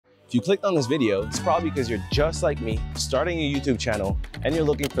If you clicked on this video, it's probably because you're just like me, starting a YouTube channel, and you're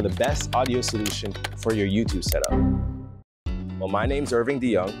looking for the best audio solution for your YouTube setup. Well, my name's Irving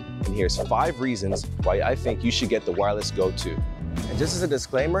DeYoung, and here's 5 reasons why I think you should get the wireless Go 2. And just as a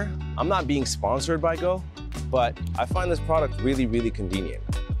disclaimer, I'm not being sponsored by Go, but I find this product really, really convenient.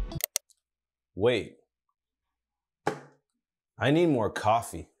 Wait, I need more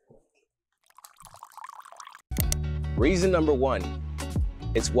coffee. Reason number 1,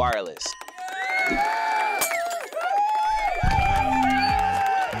 it's wireless.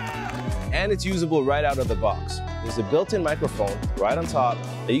 And it's usable right out of the box. There's a built-in microphone right on top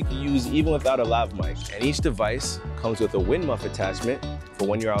that you can use even without a lav mic. And each device comes with a wind muff attachment for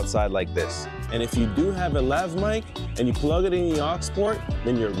when you're outside like this. And if you do have a lav mic and you plug it in the aux port,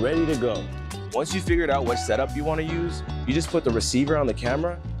 then you're ready to go. Once you figured out what setup you want to use, you just put the receiver on the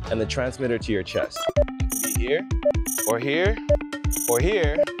camera and the transmitter to your chest. It can be here, or here, or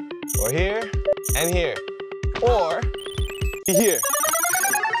here, or here, and here, or here.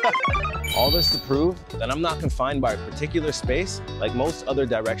 All this to prove that I'm not confined by a particular space like most other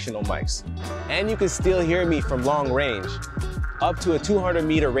directional mics. And you can still hear me from long range, up to a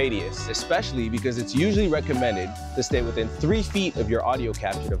 200-meter radius, especially because it's usually recommended to stay within 3 feet of your audio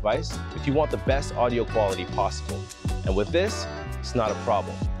capture device if you want the best audio quality possible. And with this, it's not a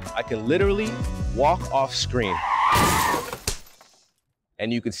problem. I can literally walk off screen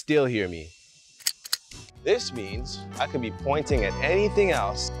and you can still hear me. This means I can be pointing at anything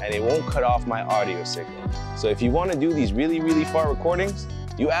else and it won't cut off my audio signal. So if you want to do these really, really far recordings,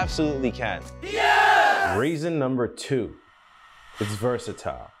 you absolutely can. Yeah! Reason number 2, it's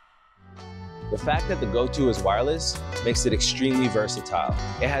versatile. The fact that the Go 2 is wireless makes it extremely versatile.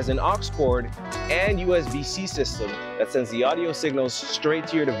 It has an aux cord and USB-C system that sends the audio signals straight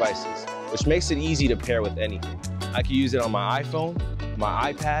to your devices, which makes it easy to pair with anything. I can use it on my iPhone,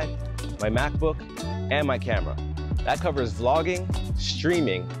 my iPad, my MacBook, and my camera. That covers vlogging,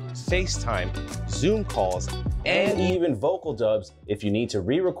 streaming, FaceTime, Zoom calls, and even vocal dubs if you need to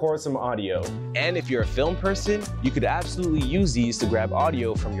re-record some audio. And if you're a film person, you could absolutely use these to grab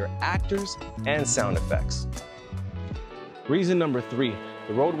audio from your actors and sound effects. Reason number 3,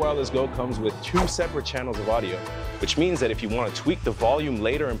 the Rode Wireless Go comes with 2 separate channels of audio, which means that if you want to tweak the volume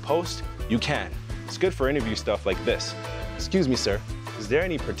later in post, you can. It's good for interview stuff like this. Excuse me, sir. Is there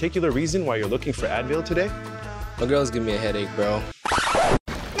any particular reason why you're looking for Advil today? My girls give me a headache, bro.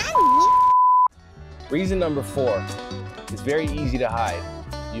 Reason number 4, it's very easy to hide.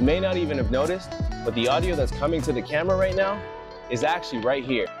 You may not even have noticed, but the audio that's coming to the camera right now is actually right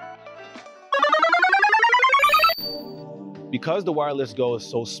here. Because the Wireless Go is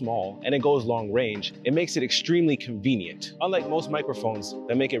so small and it goes long range, it makes it extremely convenient. Unlike most microphones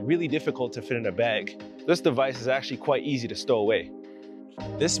that make it really difficult to fit in a bag, this device is actually quite easy to stow away.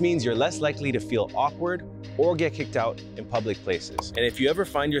 This means you're less likely to feel awkward or get kicked out in public places. And if you ever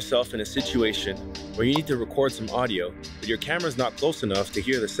find yourself in a situation where you need to record some audio, but your camera's not close enough to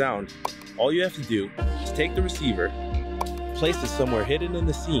hear the sound, all you have to do is take the receiver, place it somewhere hidden in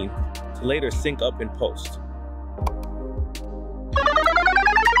the scene to later sync up in post.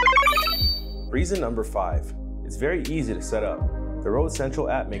 Reason number 5, it's very easy to set up. The Rode Central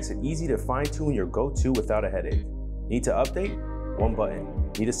app makes it easy to fine-tune your Go 2 without a headache. Need to update? 1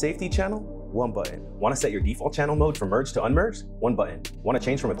 button. Need a safety channel? 1 button. Want to set your default channel mode from merge to unmerged? 1 button. Want to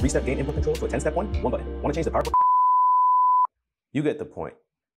change from a 3-step gain input control to a 10-step one? 1 button. Want to change the power? You get the point.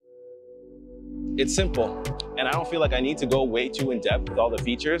 It's simple, and I don't feel like I need to go way too in-depth with all the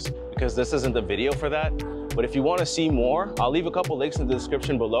features because this isn't the video for that. But if you want to see more, I'll leave a couple links in the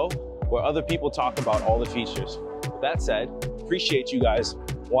description below where other people talk about all the features. With that said, appreciate you guys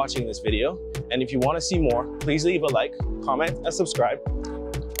watching this video. And if you want to see more, please leave a like, comment, and subscribe.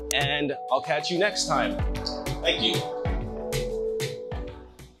 And I'll catch you next time. Thank you.